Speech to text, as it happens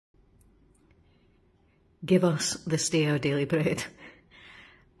Give us this day our daily bread.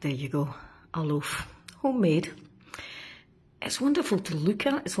 There you go, a loaf, homemade. It's wonderful to look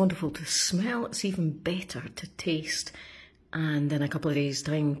at, it's wonderful to smell, it's even better to taste, and in a couple of days'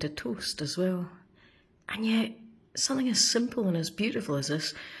 time to toast as well. And yet, something as simple and as beautiful as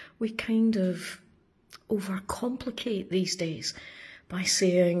this, we kind of overcomplicate these days by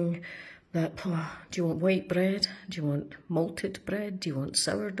saying that, oh, do you want white bread? Do you want malted bread? Do you want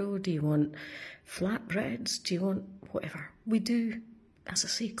sourdough? Do you want flatbreads? Do you want whatever? We do, as I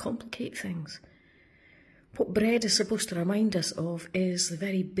say, complicate things. What bread is supposed to remind us of is the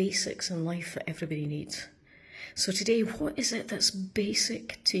very basics in life that everybody needs. So today, what is it that's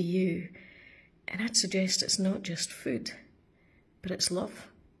basic to you? And I'd suggest it's not just food, but it's love.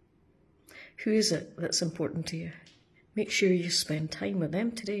 Who is it that's important to you? Make sure you spend time with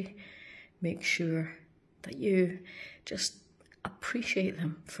them today. Make sure that you just appreciate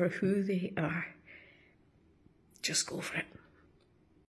them for who they are. Just go for it.